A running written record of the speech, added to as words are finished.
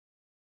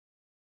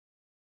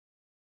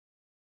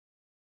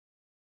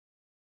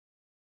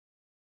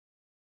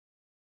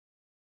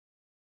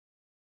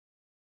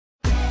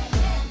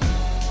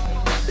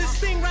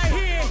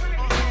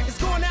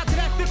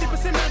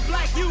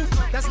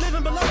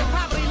living below the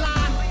poverty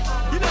line.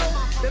 You know,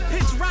 the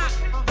pitch rock,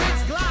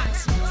 pitch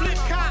glocks, flip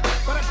cop,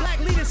 but a black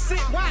leader sit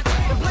watch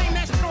and blame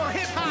that shit on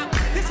hip hop.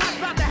 This hot's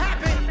about to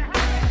happen.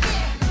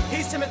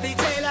 He's Timothy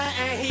Taylor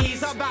and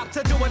he's about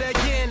to do it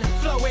again.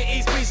 Flow with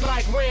East Beast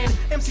like wind.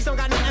 MCs don't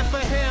got nothing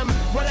for him.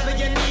 Whatever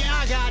you need,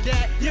 I got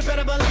that. You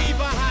better believe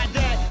I had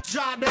that.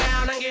 Drop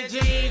down and get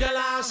jiggle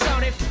on,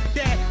 shout it,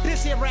 that.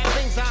 This here rap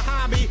thing's a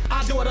hobby.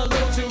 I do it a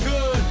little too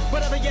good.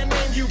 Whatever your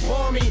name, you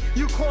bore me.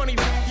 You corny,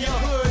 your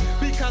hood,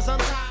 because I'm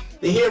top.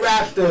 The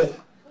hereafter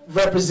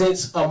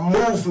represents a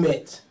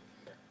movement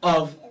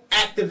of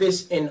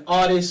activists and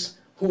artists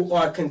who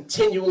are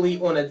continually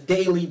on a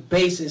daily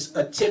basis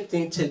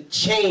attempting to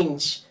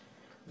change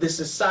the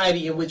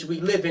society in which we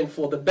live in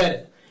for the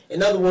better.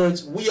 In other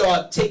words, we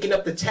are taking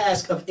up the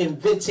task of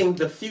inventing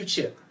the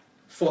future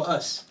for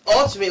us.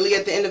 Ultimately,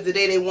 at the end of the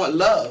day, they want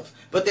love,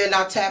 but they're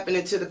not tapping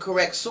into the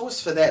correct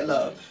source for that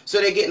love. So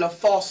they're getting a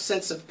false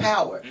sense of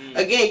power.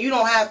 Again, you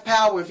don't have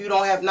power if you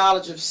don't have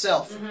knowledge of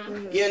self.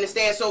 You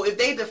understand? So if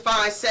they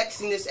define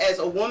sexiness as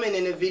a woman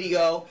in a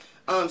video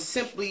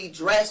simply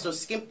dressed or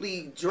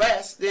skimpily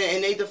dressed,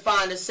 and they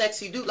define a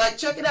sexy dude, like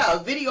check it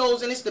out,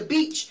 videos and it's the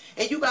beach,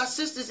 and you got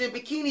sisters in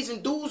bikinis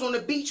and dudes on the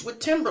beach with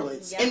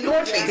Timberlands and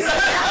North Face.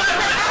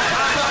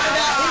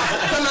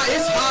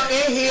 It's hot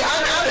in here. I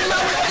would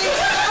think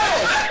so.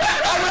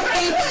 I would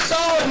think so,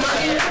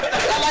 man. I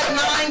got like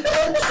 9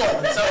 coats on.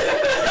 So.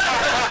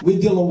 We're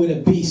dealing with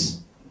a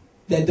beast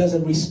that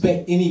doesn't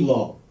respect any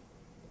law.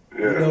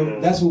 You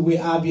know, that's what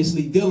we're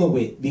obviously dealing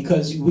with,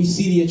 because we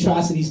see the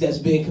atrocities that's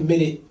being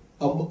committed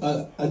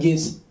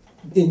against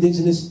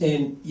indigenous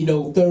and, you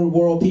know, third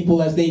world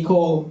people, as they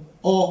call them,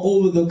 all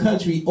over the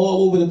country,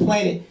 all over the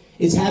planet.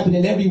 It's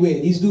happening everywhere.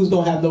 These dudes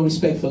don't have no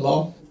respect for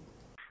law.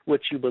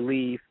 What you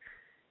believe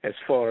as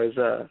far as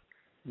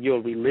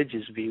your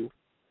religious view,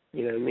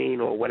 you know what I mean,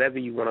 or whatever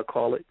you want to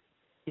call it,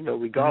 you know,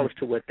 regardless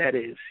to what that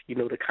is, you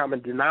know, the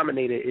common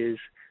denominator is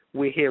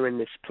we're here in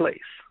this place.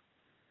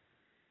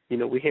 You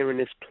know, we're here in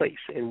this place,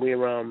 and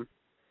we're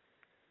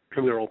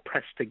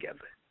oppressed together.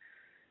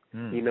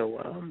 You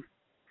know,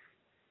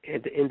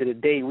 at the end of the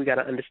day, we got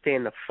to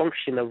understand the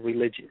function of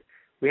religion.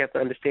 We have to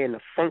understand the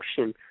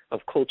function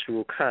of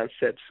cultural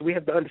concepts. We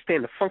have to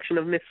understand the function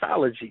of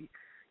mythology.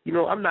 You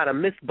know, I'm not a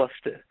myth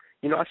buster.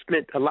 You know, I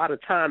spent a lot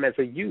of time as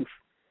a youth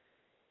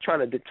trying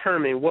to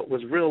determine what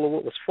was real or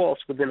what was false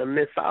within a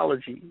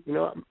mythology. You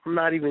know, I'm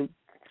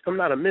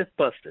not a myth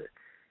buster.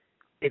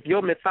 If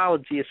your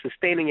mythology is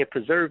sustaining and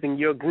preserving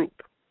your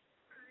group,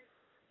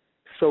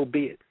 so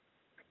be it.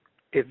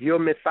 If your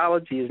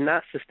mythology is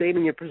not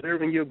sustaining and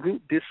preserving your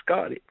group,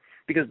 discard it.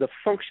 Because the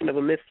function of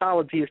a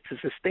mythology is to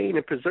sustain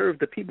and preserve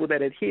the people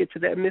that adhere to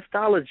that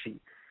mythology.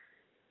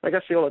 Like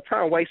I say all the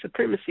time, white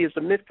supremacy is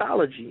a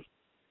mythology.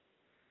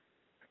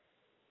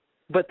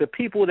 But the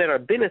people that are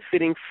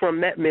benefiting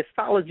from that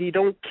mythology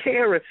don't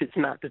care if it's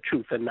not the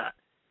truth or not.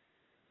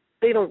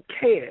 They don't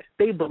care.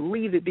 They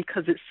believe it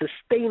because it's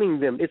sustaining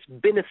them. It's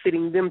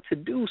benefiting them to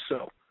do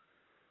so.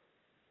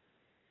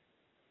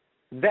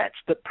 That's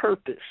the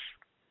purpose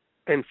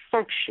and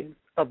function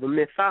of a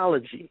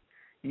mythology.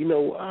 You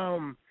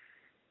know,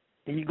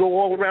 you go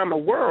all around the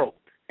world.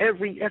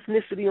 Every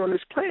ethnicity on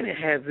this planet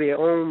has their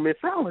own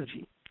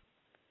mythology.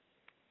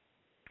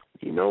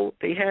 You know,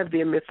 they have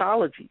their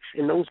mythologies,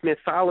 and those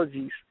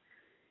mythologies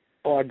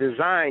are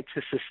designed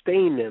to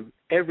sustain them.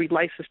 Every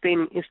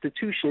life-sustaining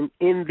institution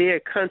in their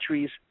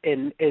countries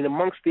and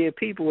amongst their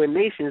people and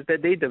nations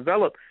that they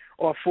develop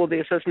are for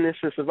their sustenance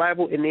and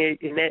survival, and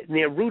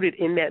they're rooted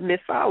in that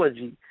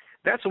mythology.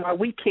 That's why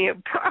we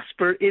can't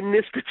prosper in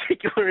this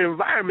particular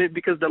environment,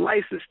 because the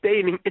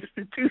life-sustaining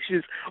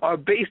institutions are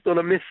based on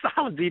a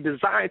mythology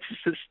designed to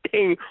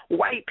sustain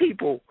white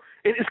people.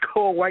 And it's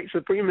called white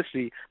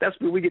supremacy. That's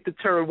where we get the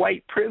term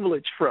white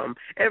privilege from.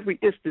 Every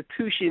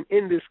institution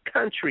in this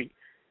country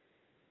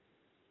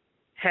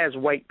has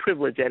white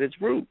privilege at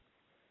its root.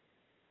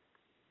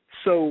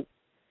 So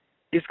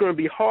it's going to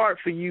be hard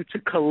for you to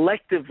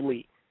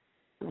collectively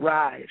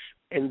rise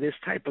in this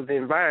type of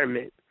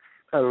environment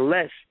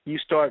unless you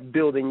start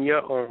building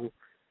your own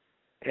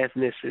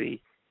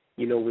ethnicity.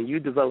 You know, when you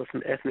develop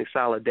some ethnic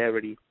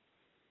solidarity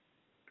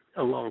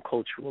along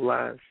cultural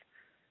lines,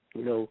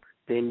 you know,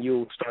 then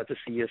you'll start to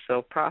see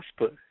yourself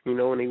prosper. You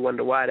know, and they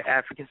wonder why the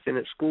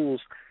African-centered schools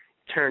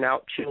turn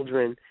out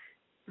children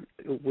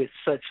with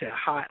on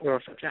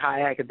such a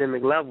high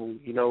academic level,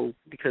 you know,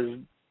 because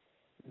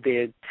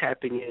they're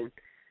tapping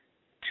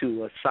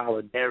into a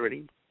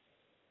solidarity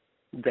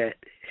that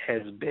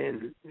has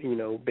been, you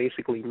know,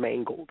 basically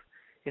mangled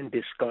and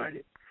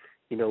discarded,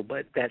 you know,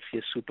 but that's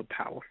your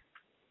superpower.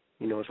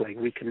 You know, it's like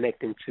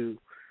reconnecting to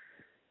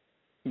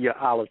your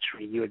olive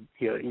tree.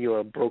 You're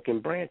a broken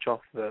branch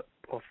off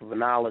of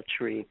an olive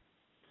tree,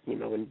 you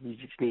know, and you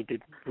just need to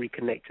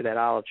reconnect to that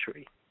olive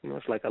tree. You know,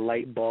 it's like a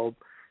light bulb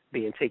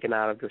being taken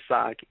out of the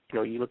socket. You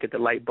know, you look at the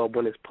light bulb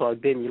when it's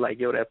plugged in, you're like,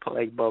 yo, that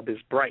light bulb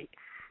is bright.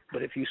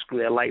 But if you screw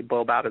that light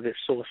bulb out of its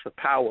source of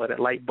power, that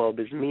light bulb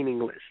is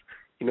meaningless.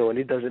 You know, and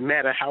it doesn't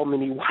matter how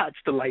many watts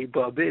the light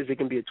bulb is. It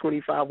can be a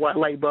 25-watt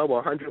light bulb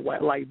or a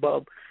 100-watt light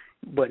bulb.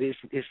 but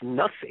it's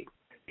nothing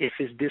if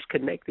it's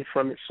disconnected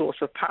from its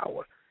source of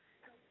power.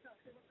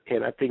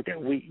 And I think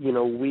that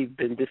we've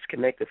been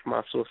disconnected from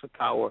our source of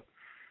power,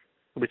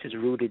 which is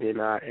rooted in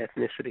our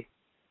ethnicity.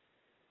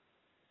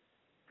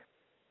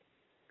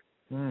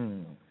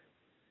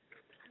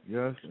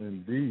 Yes,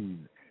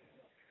 indeed.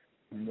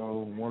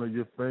 One of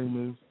your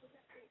famous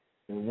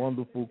and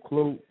wonderful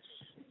quotes,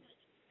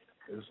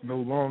 it's no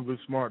longer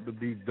smart to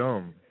be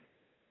dumb.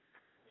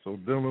 So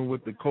dealing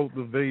with the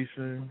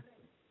cultivation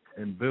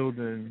and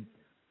building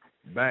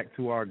back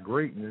to our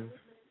greatness,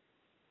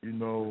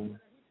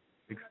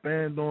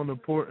 expand on the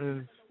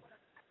importance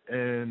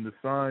and the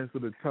science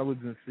of the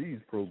Intelligent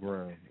Seeds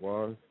program,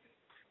 was.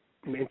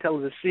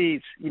 Intelligent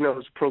Seeds, is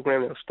a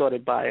program that was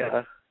started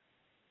by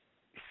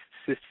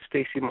Sister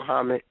Stacy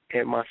Muhammad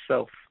and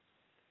myself.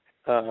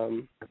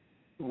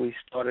 We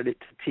started it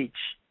to teach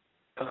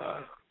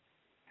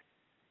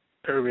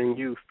urban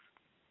youth,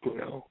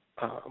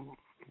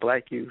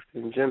 black youth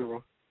in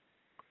general,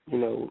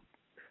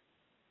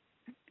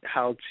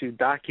 how to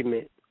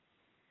document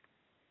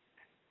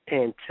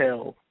and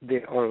tell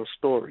their own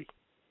story.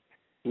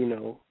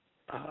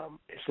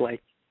 It's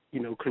like,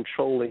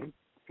 controlling.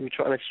 We're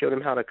trying to show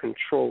them how to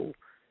control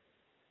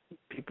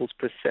people's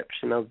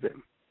perception of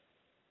them,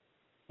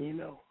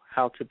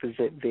 how to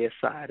present their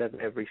side of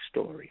every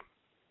story.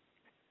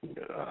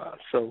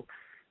 So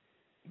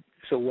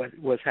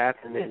what's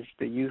happening is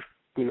the youth,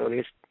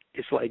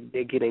 it's like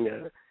they're getting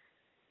a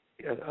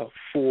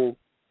full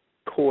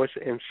course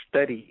and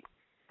study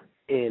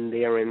in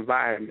their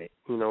environment,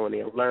 and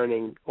they're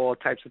learning all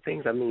types of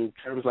things. I mean,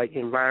 terms like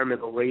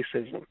environmental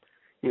racism,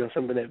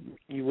 something that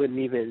you wouldn't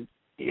even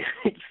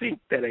think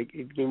that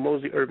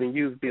most of the urban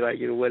youth be like,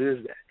 what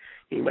is that?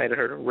 You might have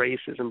heard of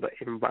racism, but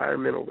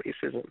environmental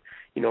racism,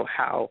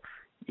 how,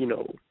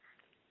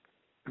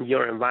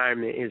 your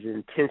environment is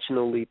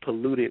intentionally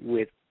polluted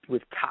with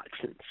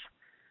toxins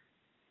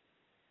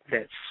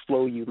that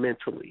slow you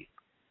mentally,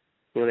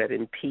 that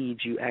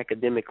impede you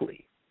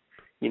academically,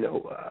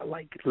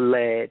 like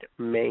lead,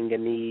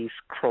 manganese,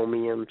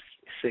 chromium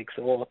 6,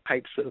 all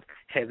types of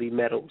heavy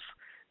metals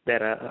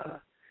that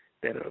are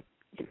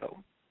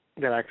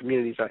that our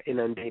communities are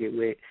inundated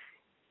with.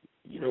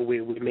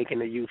 We're making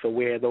the youth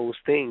aware of those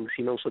things,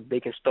 so they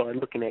can start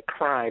looking at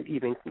crime,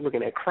 from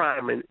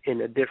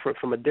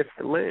a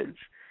different lens,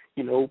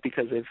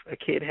 because if a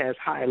kid has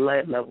high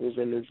lead levels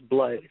in his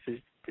blood,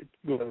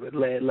 the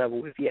lead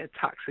level, if he had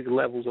toxic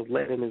levels of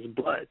lead in his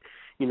blood,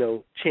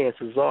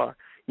 chances are,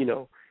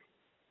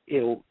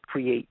 it'll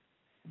create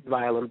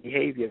violent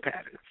behavior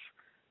patterns,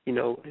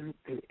 and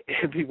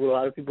a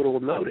lot of people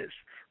don't notice,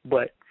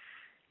 but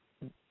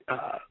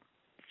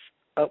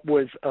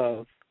upwards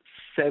of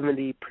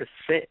 70%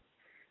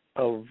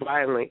 of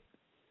violent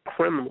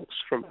criminals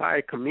from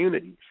our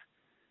communities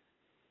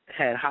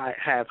have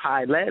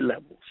high lead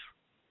levels.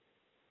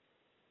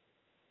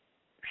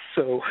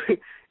 So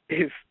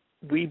if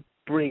we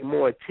bring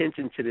more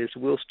attention to this,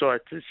 we'll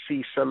start to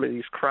see some of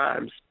these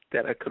crimes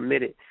that are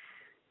committed,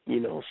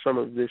 some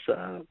of this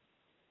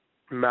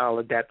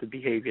maladaptive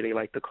behavior, they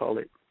like to call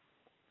it.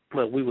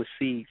 But we will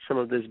see some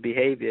of this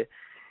behavior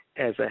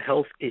as a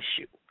health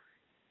issue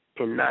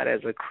and not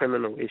as a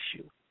criminal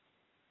issue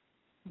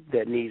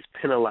that needs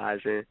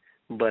penalizing,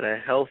 but a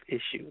health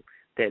issue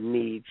that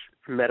needs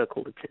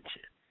medical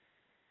attention.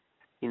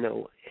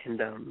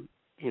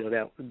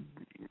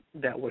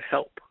 That would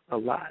help a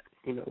lot.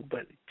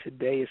 But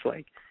today it's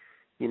like,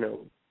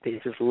 they're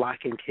just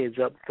locking kids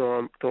up,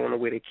 throwing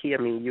away the key.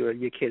 I mean, your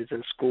kid is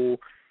in school,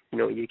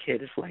 your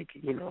kid is like,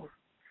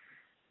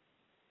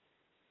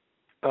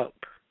 up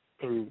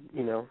and,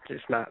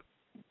 just not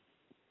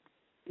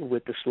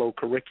with the slow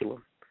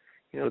curriculum.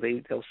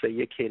 They'll say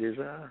your kid is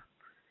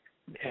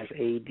has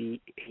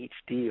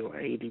ADHD or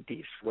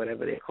ADD,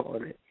 whatever they're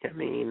calling it. I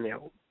mean,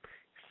 they'll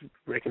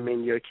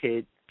recommend your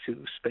kid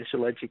to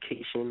special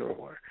education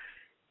or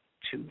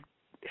to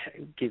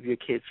give your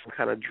kid some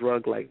kind of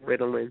drug like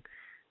Ritalin,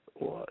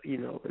 or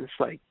and it's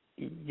like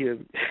you're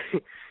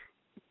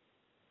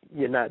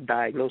not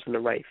diagnosing the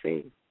right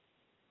thing.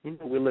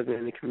 We're living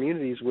in the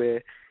communities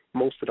where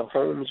most of the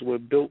homes were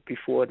built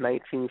before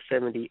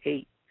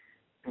 1978,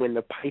 when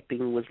the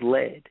piping was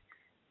lead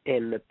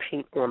and the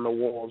paint on the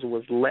walls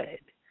was lead.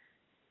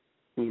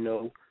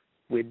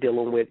 We're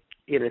dealing with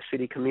inner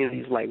city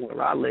communities like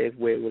where I live,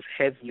 where it was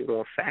heavy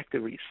on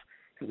factories.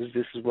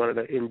 This is one of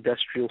the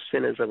industrial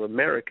centers of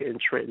America in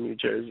Trenton, New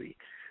Jersey.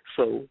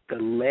 So the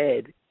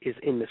lead is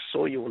in the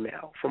soil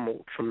now from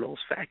those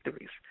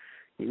factories.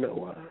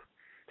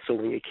 So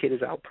when your kid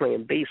is out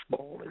playing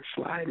baseball and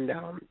sliding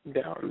down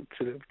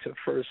to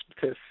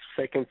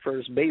second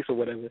first base or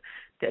whatever,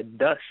 that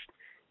dust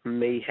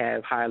may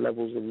have high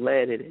levels of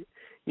lead in it,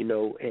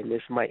 and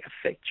this might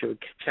affect your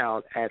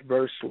child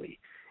adversely,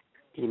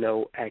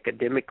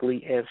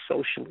 academically and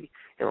socially.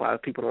 And a lot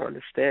of people don't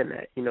understand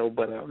that,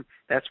 but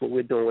that's what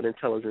we're doing with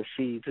Intelligent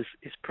Seeds.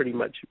 It's pretty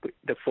much,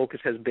 the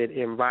focus has been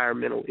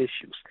environmental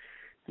issues,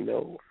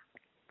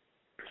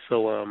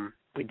 So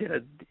we did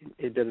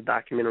a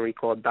documentary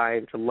called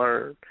Dying to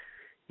Learn,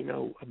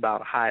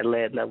 about high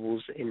lead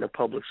levels in the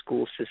public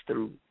school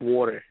system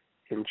water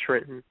in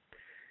Trenton.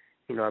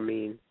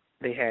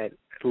 They had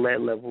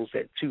lead levels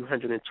at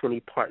 220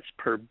 parts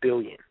per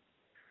billion.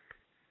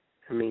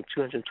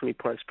 220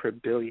 parts per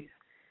billion.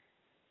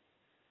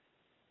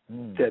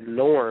 The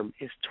norm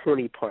is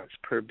 20 parts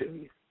per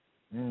billion.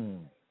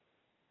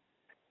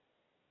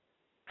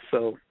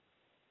 So,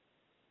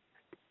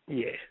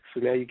 so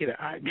now you get an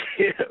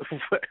idea of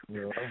what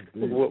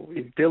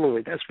we're dealing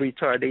with. That's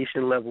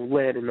retardation level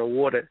lead in the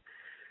water.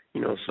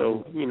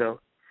 So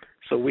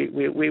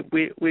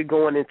we're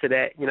going into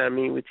that.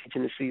 We're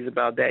teaching the C's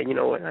about that.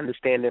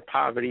 Understanding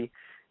poverty,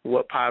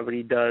 what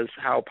poverty does,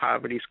 how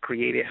poverty is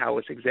created, how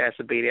it's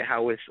exacerbated,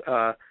 how it's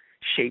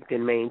shaped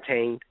and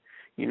maintained.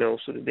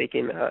 So that they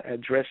can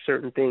address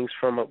certain things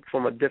from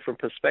a different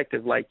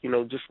perspective, like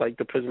just like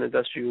the prison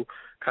industrial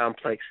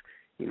complex.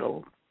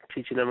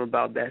 Teaching them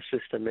about that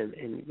system and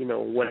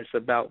what it's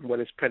about, what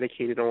it's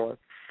predicated on,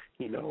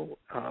 and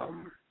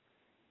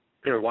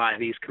why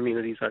these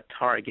communities are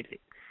targeted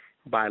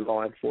by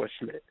law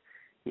enforcement.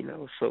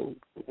 So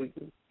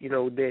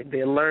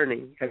they're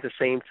learning at the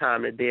same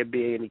time that they're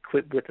being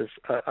equipped with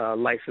a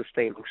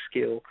life-sustaining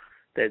skill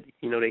that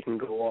they can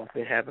go off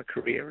and have a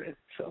career in.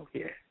 So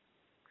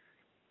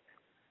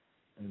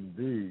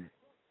Indeed.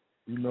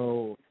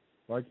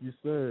 Like you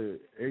said,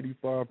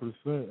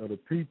 85% of the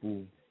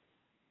people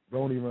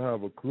don't even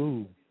have a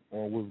clue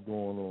on what's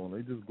going on.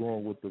 They just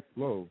going with the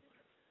flow.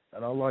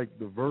 And I like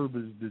the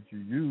verbiage that you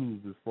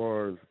use as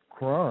far as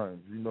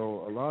crimes. A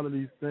lot of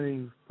these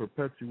things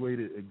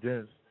perpetuated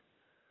against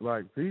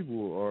black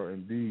people are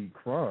indeed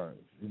crimes.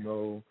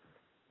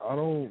 I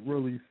don't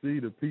really see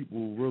the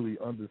people really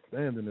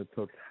understanding the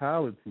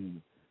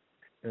totality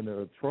and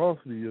the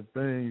atrocity of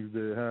things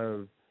that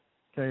have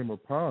came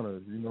upon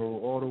us,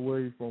 all the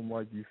way from,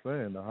 like you're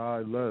saying, the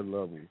high lead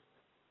levels,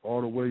 all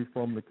the way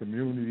from the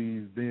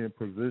communities being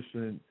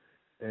positioned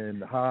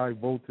in high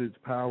voltage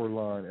power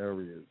line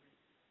areas,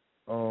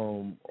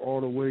 all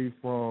the way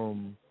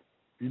from,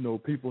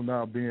 people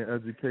not being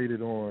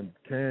educated on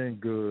canned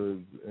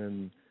goods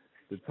and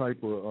the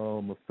type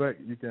of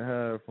effect you can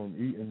have from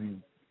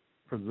eating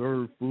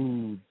preserved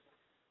foods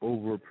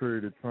over a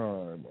period of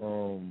time,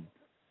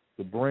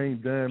 the brain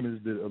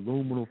damage that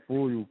aluminum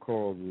foil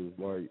causes.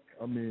 I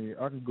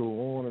could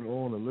go on, and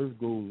the list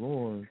goes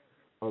on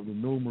of the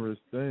numerous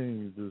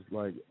things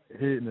that's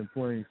hidden in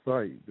plain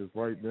sight, just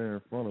right there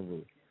in front of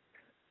us.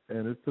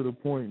 And it's to the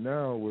point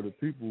now where the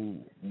people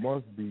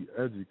must be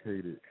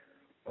educated.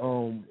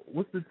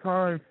 What's the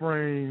time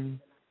frame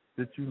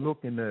that you're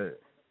looking at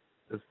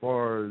as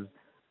far as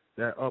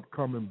that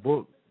upcoming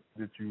book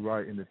that you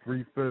write in the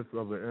 3/5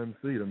 of an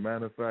MC, The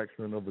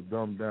Manufacturing of a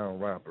Dumbed Down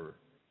Rapper?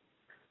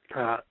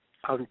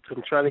 I'm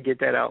trying to get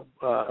that out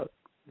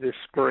this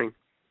spring.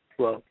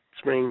 Well,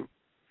 spring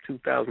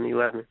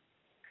 2011.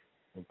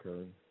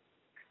 Okay.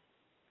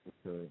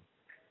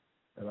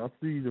 And I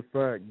see the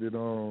fact that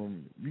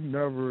you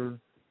never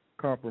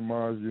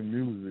compromised your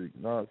music,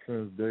 not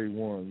since day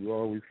one. You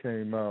always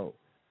came out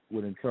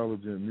with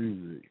intelligent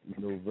music,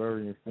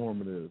 very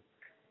informative.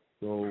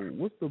 So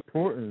what's the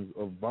importance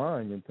of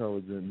buying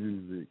intelligent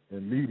music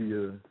and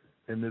media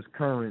in this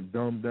current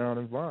dumbed down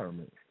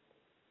environment?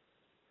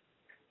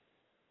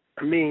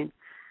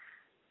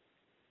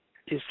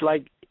 It's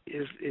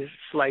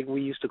like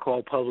we used to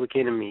call Public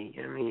Enemy.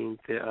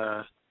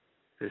 The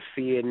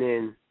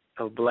CNN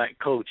of black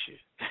culture.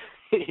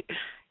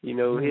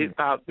 Hip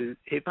hop is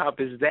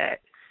that.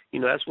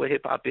 That's what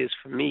hip hop is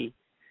for me.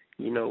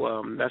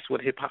 That's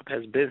what hip hop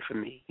has been for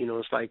me.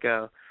 It's like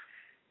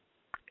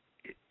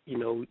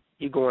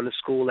you going to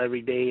school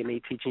every day and they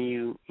teaching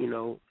you,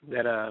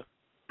 that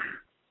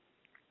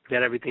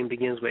everything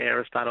begins with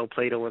Aristotle,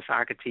 Plato, and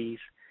Socrates.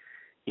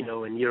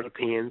 And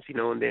Europeans,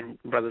 and then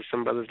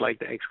some brothers like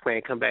the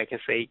X-Clan come in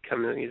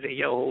and say,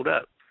 yo, hold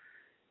up.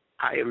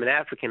 I am an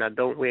African. I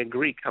don't wear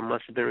Greek. I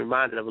must have been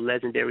reminded of a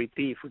legendary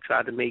thief who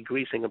tried to make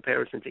Greece in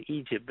comparison to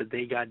Egypt, but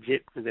they got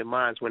gypped in their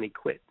minds when he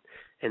quit.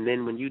 And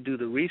then when you do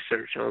the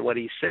research on what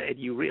he said,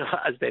 you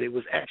realize that it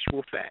was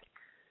actual fact.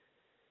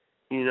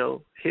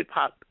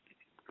 Hip-hop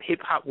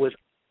was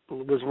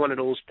one of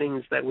those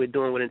things that we're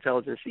doing with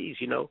Intelligent C's,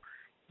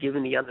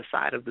 giving the other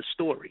side of the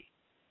story.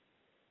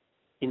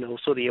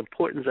 So the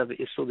importance of it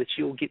is so that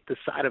you'll get the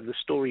side of the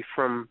story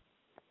from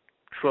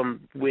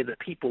where the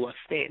people are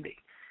standing,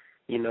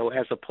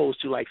 as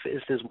opposed to, like, for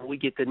instance, when we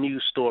get the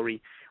news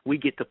story, we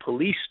get the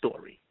police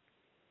story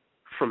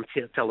from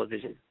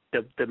television.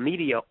 The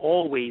media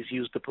always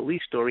use the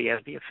police story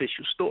as the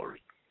official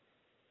story.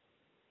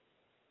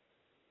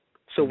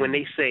 So when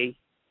they say,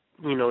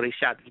 they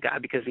shot this guy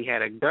because he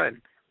had a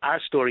gun, our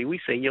story, we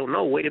say, yo,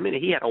 no, wait a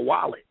minute, he had a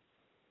wallet.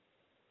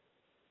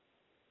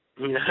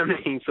 You know what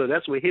I mean? So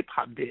that's what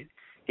hip-hop did.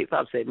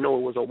 Hip-hop said, no,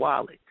 it was a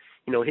wallet.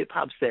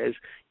 Hip-hop says,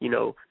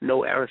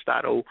 no,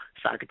 Aristotle,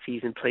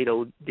 Socrates, and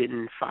Plato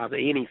didn't father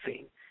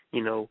anything.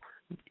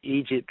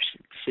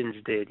 Egyptians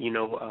did.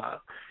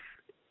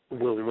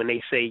 when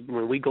they say,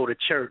 when we go to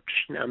church,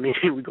 I mean,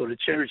 we go to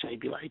church and they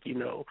be like,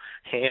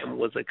 Ham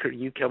was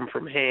you come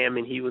from Ham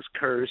and he was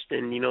cursed,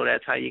 and,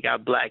 that's how you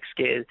got black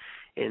skin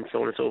and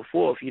so on and so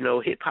forth.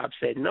 Hip-hop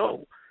said,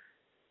 no,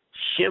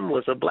 Shem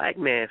was a black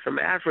man from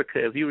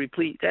Africa. If you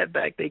repeat that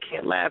back, they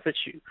can't laugh at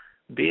you.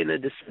 Being a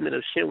descendant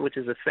of Shem, which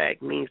is a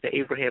fact, means that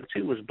Abraham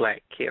too was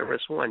black.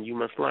 KRS-One, you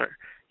must learn.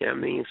 You know what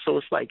I mean? So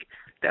it's like,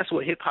 that's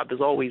what hip-hop has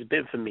always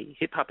been for me.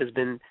 Hip-hop has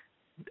been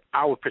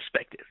our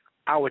perspective,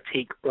 our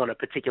take on a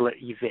particular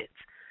event.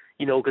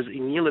 Because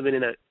when you're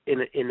living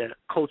in a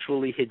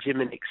culturally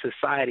hegemonic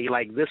society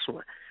like this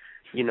one,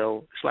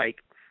 it's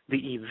like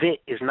the event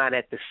is not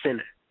at the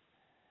center.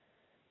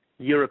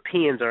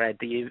 Europeans are at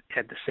the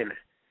center.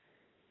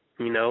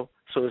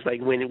 So it's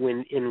like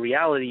when in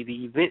reality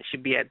the event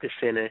should be at the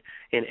center,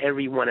 and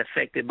everyone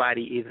affected by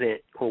the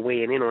event or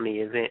weighing in on the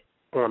event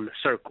on the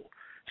circle,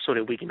 so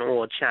that we can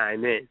all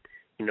chime in,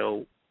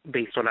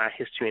 based on our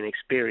history and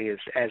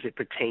experience as it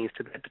pertains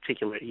to that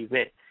particular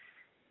event.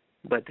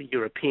 But the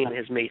European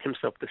has made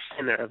himself the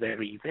center of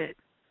every event,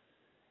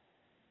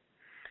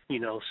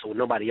 so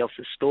nobody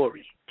else's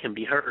story can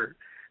be heard.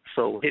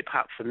 So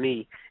hip-hop for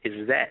me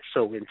is that.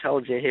 So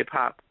intelligent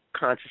hip-hop,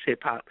 conscious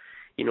hip-hop,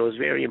 it's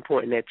very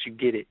important that you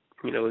get it.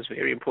 It's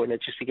very important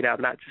that you seek it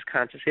out, not just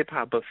conscious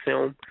hip-hop, but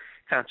film,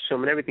 conscious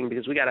film and everything,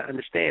 because we got to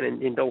understand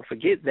and don't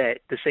forget that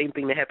the same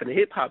thing that happened to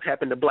hip-hop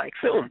happened to black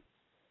film.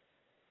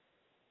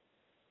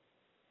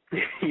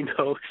 It's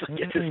like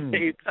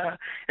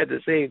at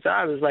the same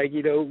time, it's like,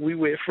 we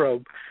went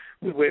from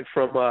Do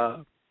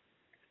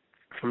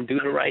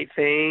the Right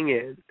Thing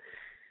and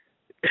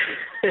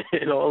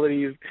and all of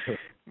these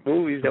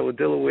movies that were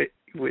dealing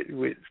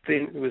with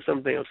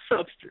something of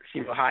substance,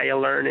 Higher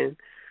Learning,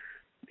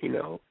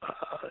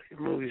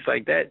 movies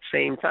like that.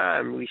 Same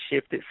time, we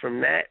shifted from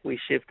that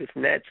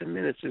to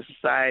Miniature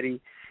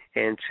Society,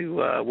 and to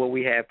what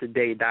we have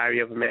today, Diary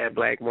of a Mad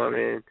Black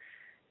Woman,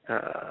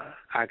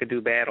 I Could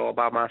Do Bad All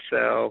By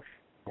Myself,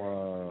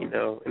 wow.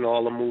 And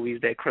all the movies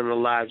that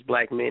criminalize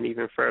black men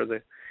even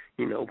further,